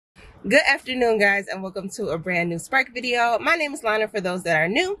Good afternoon, guys, and welcome to a brand new Spark video. My name is Lana for those that are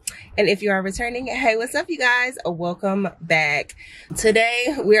new, and if you are returning, hey, what's up, you guys? Welcome back.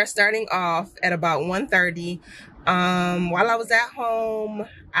 Today we are starting off at about 1:30. While I was at home,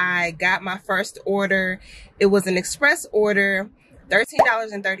 I got my first order. It was an express order,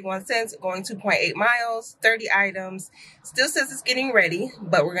 $13.31, going 2.8 miles, 30 items. Still says it's getting ready,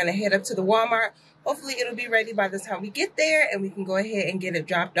 but we're gonna head up to the Walmart. Hopefully it'll be ready by the time we get there and we can go ahead and get it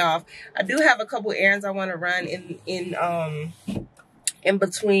dropped off. I do have a couple errands I want to run in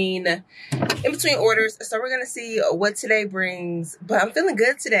between orders. So we're going to see what today brings. But I'm feeling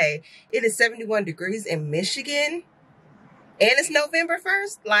good today. It is 71 degrees in Michigan and it's November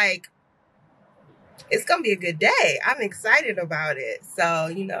 1st. Like, it's going to be a good day. I'm excited about it. So,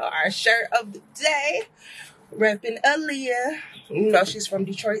 you know, our shirt of the day, repping Aaliyah. You know, she's from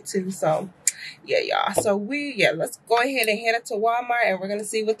Detroit too, so yeah, y'all. So let's go ahead and head up to Walmart and we're gonna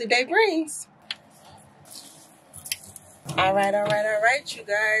see what the day brings. All right, you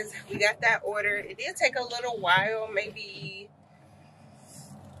guys. We got that order. It did take a little while, maybe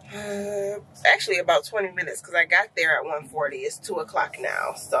actually about 20 minutes because I got there at 1:40. It's 2 o'clock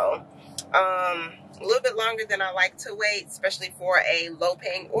now, so a little bit longer than I like to wait, especially for a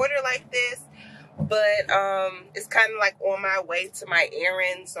low-paying order like this. But it's kind of like on my way to my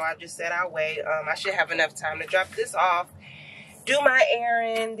errand, so I just said I'll wait. I should have enough time to drop this off, do my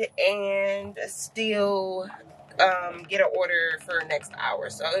errand, and still get an order for next hour.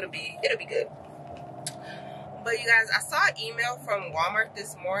 So it'll be good. But you guys, I saw an email from Walmart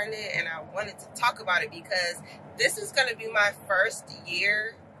this morning, and I wanted to talk about it because this is going to be my first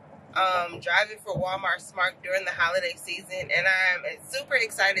year driving for Walmart Smart during the holiday season, and I'm super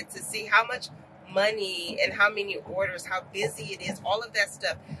excited to see how much money and how many orders, how busy it is, all of that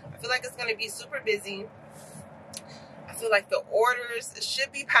stuff. I feel like it's going to be super busy. I feel like the orders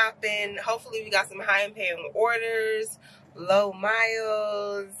should be popping. Hopefully we got some high and paying orders, low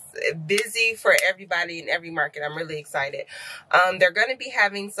miles, busy for everybody in every market. I'm really excited. They're going to be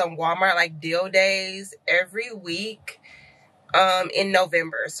having some Walmart like deal days every week in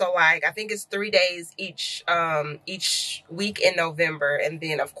November. So like I think it's 3 days each week in November, and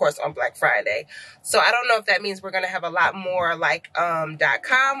then of course on Black Friday. So I don't know if that means we're gonna have a lot more like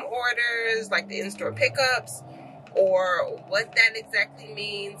 .com orders, like the in-store pickups, or what that exactly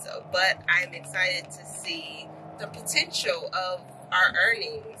means, but I'm excited to see the potential of our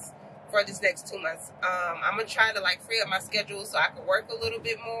earnings for this next 2 months. I'm gonna try to like free up my schedule so I can work a little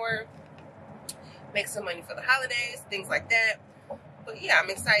bit more, make some money for the holidays, things like that. But yeah, I'm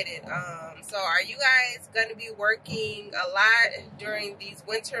excited. So are you guys going to be working a lot during these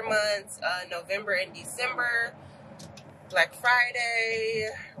winter months, November and December, Black Friday,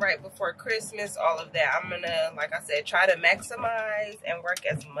 right before Christmas, all of that? I'm going to, like I said, try to maximize and work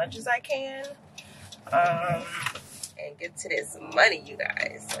as much as I can and get to this money, you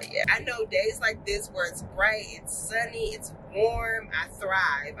guys. So yeah, I know days like this where it's bright, it's sunny, it's warm, I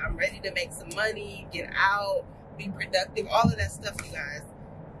thrive. I'm ready to make some money, get out, be productive, all of that stuff, you guys.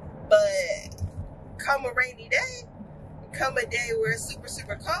 But come a rainy day, come a day where it's super,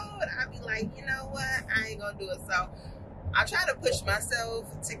 super cold, I'll be like, you know what, I ain't gonna do it. So I try to push myself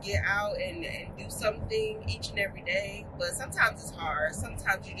to get out and do something each and every day, but sometimes it's hard.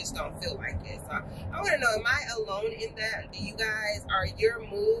 Sometimes you just don't feel like it. So I want to know, am I alone in that? Do you guys, are your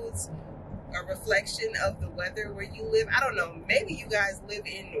moods a reflection of the weather where you live? I don't know. Maybe you guys live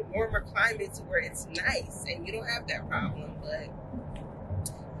in warmer climates where it's nice and you don't have that problem, but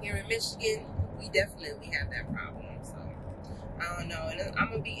here in Michigan, we definitely have that problem. So I don't know, and I'm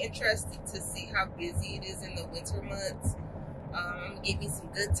gonna be interested to see how busy it is in the winter months. I'm gonna get me some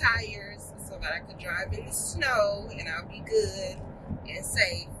good tires so that I could drive in the snow and I'll be good and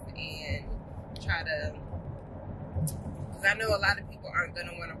safe, and try to, because I know a lot of people aren't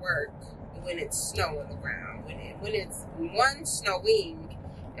gonna want to work when it's snow on the ground, when it's one, snowing,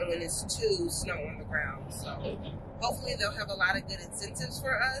 and when it's two, snow on the ground. So hopefully they'll have a lot of good incentives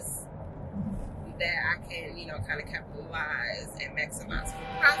for us that I can, you know, kind of capitalize and maximize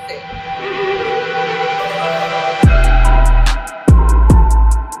profit.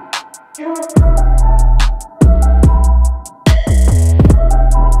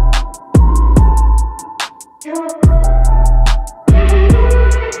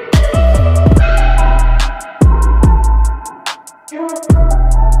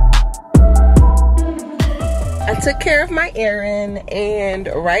 I took care of my errand, and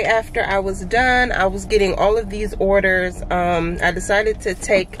right after I was done, I was getting all of these orders. I decided to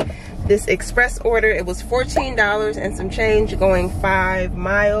take this express order. It was $14 and some change, going 5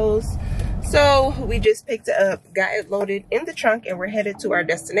 miles. So we just picked it up, got it loaded in the trunk, and we're headed to our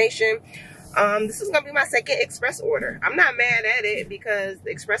destination. This is gonna be my second express order. I'm not mad at it because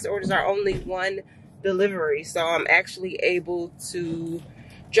the express orders are only one delivery, so I'm actually able to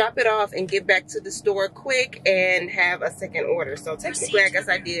drop it off and get back to the store quick and have a second order. So technically, I guess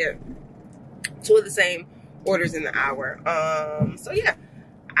I did two of the same orders in the hour. So yeah,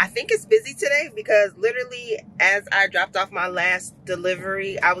 I think it's busy today because literally as I dropped off my last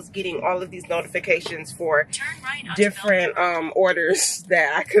delivery, I was getting all of these notifications for different orders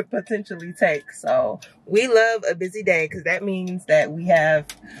that I could potentially take. So we love a busy day because that means that we have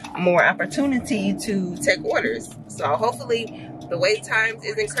more opportunity to take orders. So hopefully the wait times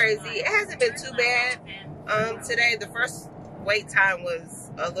isn't crazy. It hasn't been too bad today. The first wait time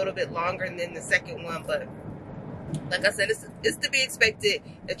was a little bit longer than the second one, but like I said, it's to be expected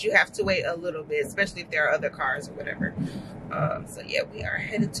that you have to wait a little bit, especially if there are other cars or whatever. So yeah, we are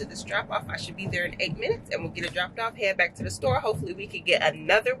headed to this drop off. I should be there in 8 minutes and we'll get it dropped off, head back to the store. Hopefully we can get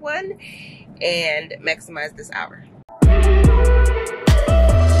another one and maximize this hour.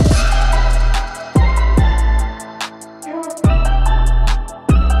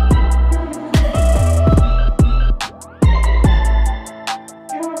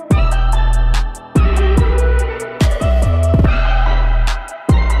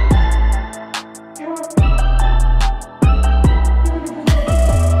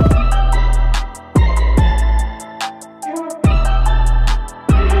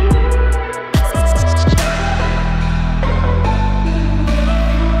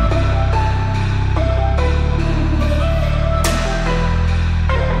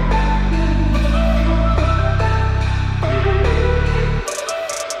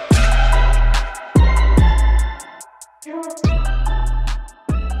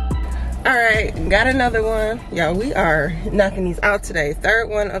 All right, got another one. Yeah, we are knocking these out today. Third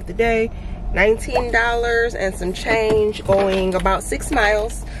one of the day, $19 and some change, going about 6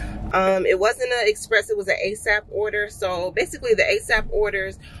 miles. It wasn't an express, it was an ASAP order. So basically the ASAP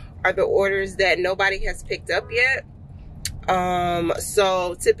orders are the orders that nobody has picked up yet.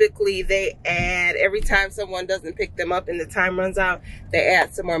 So typically they add, every time someone doesn't pick them up and the time runs out, they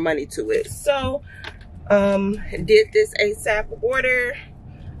add some more money to it. So did this ASAP order.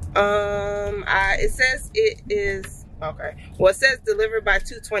 It says it is okay. Well, it says delivered by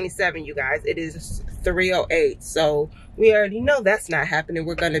 2:27, you guys. It is 3:08, so we already know that's not happening.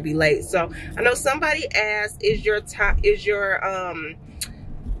 We're gonna be late. So I know somebody asked, is your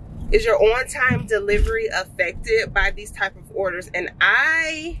on-time delivery affected by these type of orders? And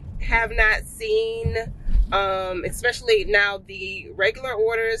I have not seen, especially now the regular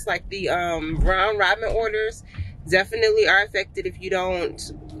orders, like the round robin orders, definitely are affected if you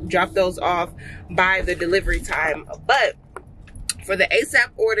don't drop those off by the delivery time. But for the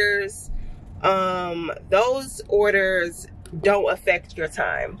ASAP orders, those orders don't affect your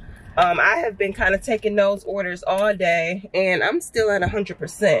time. I have been kind of taking those orders all day and I'm still at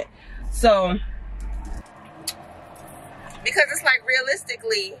 100%. So, because it's like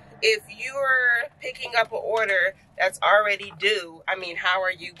realistically, if you're picking up an order that's already due, I mean, how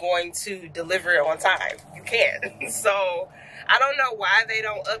are you going to deliver it on time? You can't. So I don't know why they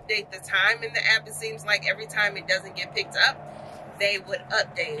don't update the time in the app. It seems like every time it doesn't get picked up, they would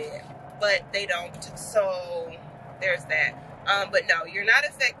update it, but they don't. So there's that. But no, you're not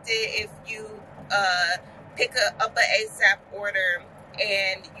affected if you pick up an ASAP order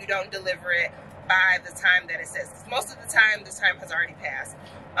and you don't deliver it by the time that it says. Most of the time, the time has already passed.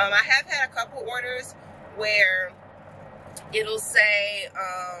 I have had a couple orders where it'll say,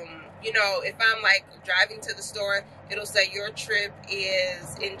 you know, if I'm like driving to the store, it'll say your trip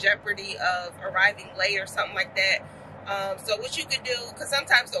is in jeopardy of arriving late or something like that. So what you could do, because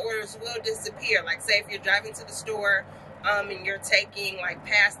sometimes the orders will disappear. Like say if you're driving to the store and you're taking like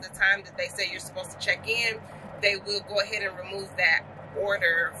past the time that they say you're supposed to check in, they will go ahead and remove that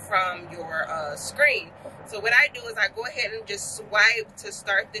order from your screen. So what I do is I go ahead and just swipe to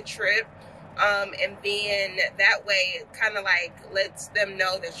start the trip, and then that way it kind of like lets them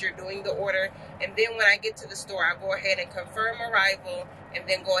know that you're doing the order. And then when I get to the store, I go ahead and confirm arrival and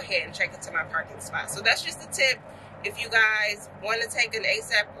then go ahead and check into my parking spot. So that's just a tip. If you guys want to take an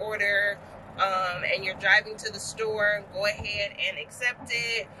ASAP order and you're driving to the store, go ahead and accept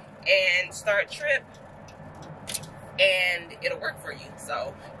it and start trip, and it'll work for you.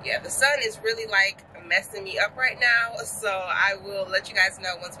 So yeah, the sun is really like messing me up right now, so I will let you guys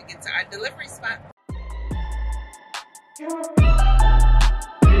know once we get to our delivery spot.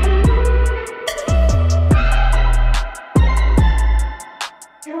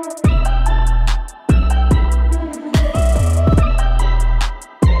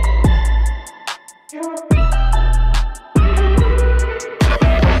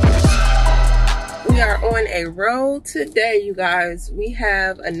 on a roll today, you guys. We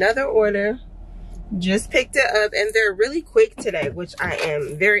have another order. Just picked it up, and they're really quick today, which I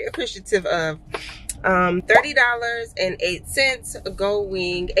am very appreciative of. $30.08,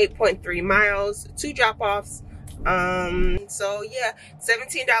 going 8.3 miles, 2 drop-offs. So yeah,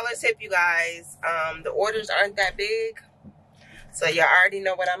 $17 tip, you guys. The orders aren't that big, so y'all already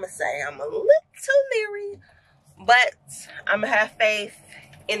know what I'm gonna say. I'm a little leery, but I'm gonna have faith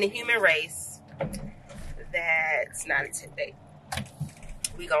in the human race that's not a tip bait.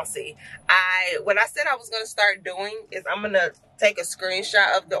 We gonna see. When I said I was gonna start doing is I'm gonna take a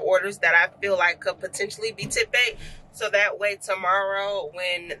screenshot of the orders that I feel like could potentially be tip bait, so that way tomorrow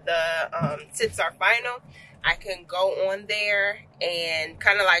when the tips are final, I can go on there and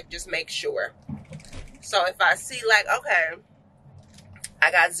kind of like just make sure. So if I see like, okay,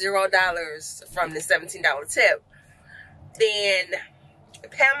 I got $0 from the $17 tip, then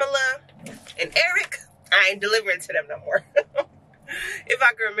Pamela and Eric, I ain't delivering to them no more. If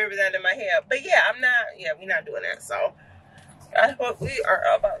I can remember that in my head. But yeah, we're not doing that. So that's what we are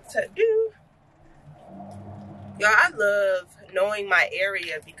about to do. Y'all, I love knowing my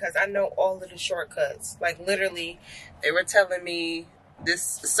area because I know all of the shortcuts. Like literally, they were telling me this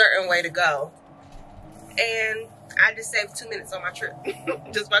certain way to go. And I just saved 2 minutes on my trip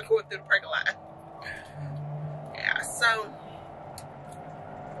just by going through the parking lot. Yeah, so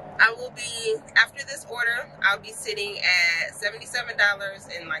I will be, after this order, I'll be sitting at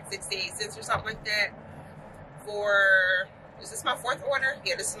 $77.68 or something like that for, is this my 4th order?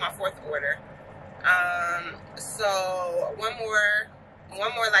 Yeah, this is my 4th order. So one more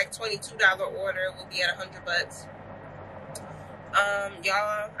like $22 order will be at $100.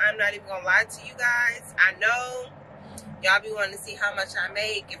 Y'all, I'm not even gonna lie to you guys. I know y'all be wanting to see how much I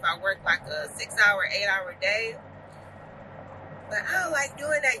make if I work like a 6-hour, 8-hour day. But I don't like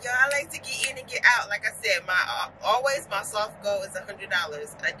doing that, y'all. I like to get in and get out. Like I said, always my soft goal is $100 a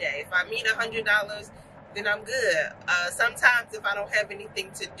day. If I meet $100, then I'm good. Sometimes if I don't have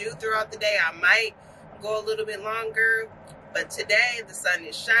anything to do throughout the day, I might go a little bit longer. But today, the sun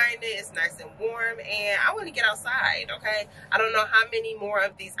is shining, it's nice and warm, and I want to get outside, okay? I don't know how many more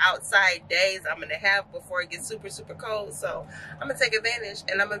of these outside days I'm going to have before it gets super, super cold. So I'm going to take advantage,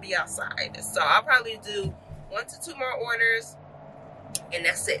 and I'm going to be outside. So I'll probably do 1 to 2 more orders, and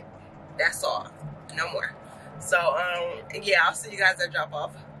that's it. That's all. No more. So, yeah, I'll see you guys at drop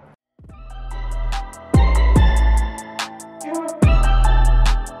off.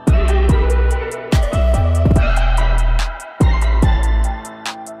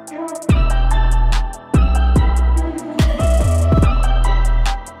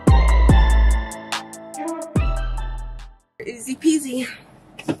 Easy peasy.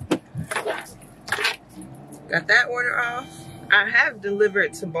 Got that order off. I have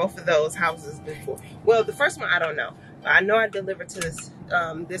delivered to both of those houses before. Well, the first one I don't know. I know I delivered to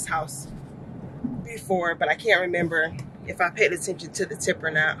this house before, but I can't remember if I paid attention to the tip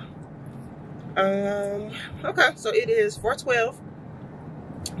or not. Okay, so it is 4:12.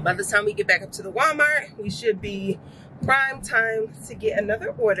 By the time we get back up to the Walmart, we should be prime time to get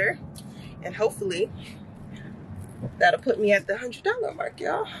another order, and hopefully that'll put me at the $100 mark,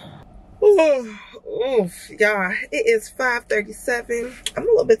 y'all. Oof, y'all, it is 5:37. I'm a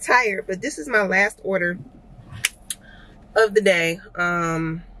little bit tired, but this is my last order of the day.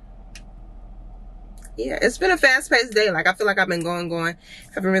 Yeah, it's been a fast-paced day. Like, I feel like I've been going.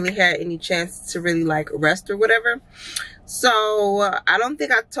 Haven't really had any chance to really like rest or whatever. So I don't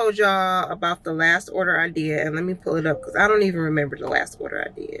think I told y'all about the last order I did, and let me pull it up because I don't even remember the last order I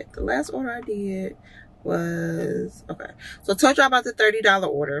did. The last order I did was, okay, so I told y'all about the $30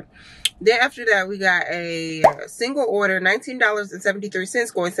 order. Then after that, we got a single order,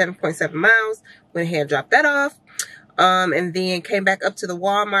 $19.73, going 7.7 miles. Went ahead and dropped that off. And then came back up to the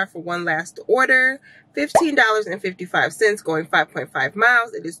Walmart for one last order, $15.55, going 5.5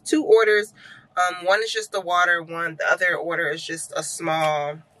 miles. It is 2 orders. One is just the water one. The other order is just a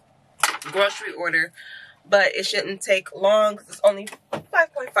small grocery order. But it shouldn't take long because it's only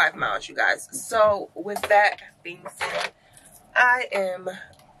 5.5 miles, you guys. So with that being said, I am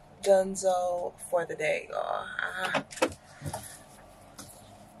donezo for the day, y'all.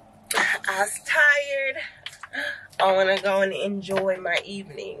 I was tired. I want to go and enjoy my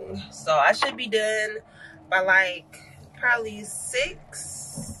evening. So I should be done by like probably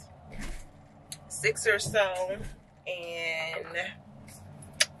 6 or so. And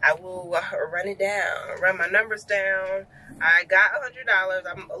I will run my numbers down. I got $100.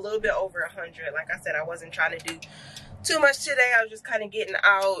 I'm a little bit over 100. Like I said, I wasn't trying to do too much today. I was just kind of getting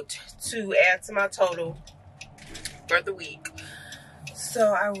out to add to my total for the week.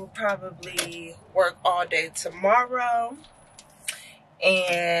 So I will probably work all day tomorrow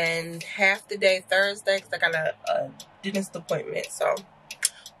and half the day Thursday because I got a dentist appointment. So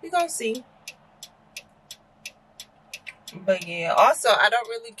we gonna see. But yeah, also I don't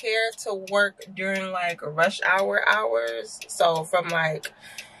really care to work during like rush hour hours. So from like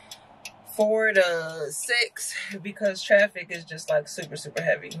 4 to 6, because traffic is just like super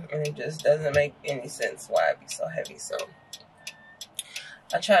heavy and it just doesn't make any sense why it be so heavy. So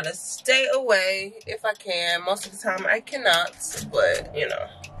I try to stay away if I can. Most of the time I cannot, but you know.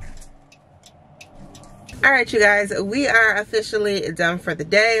 All right, you guys, we are officially done for the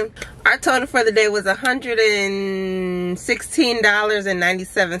day. Our total for the day was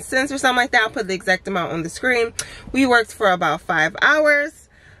 $116.97 or something like that. I'll put the exact amount on the screen. We worked for about 5 hours.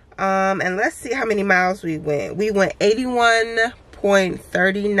 And let's see how many miles we went. We went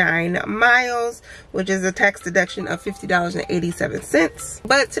 81.39 miles, which is a tax deduction of $50.87.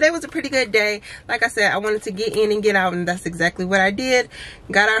 But today was a pretty good day. Like I said, I wanted to get in and get out, and that's exactly what I did.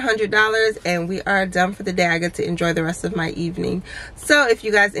 Got our $100 and we are done for the day. I get to enjoy the rest of my evening. So if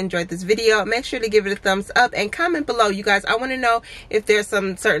you guys enjoyed this video, make sure to give it a thumbs up and comment below. You guys, I want to know if there's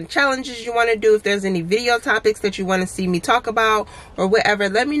some certain challenges you want to do, if there's any video topics that you want to see me talk about or whatever.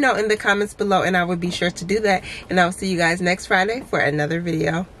 Let me know in the comments below and I will be sure to do that. And I will see you guys next Friday for another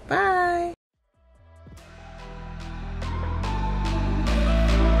video. Bye.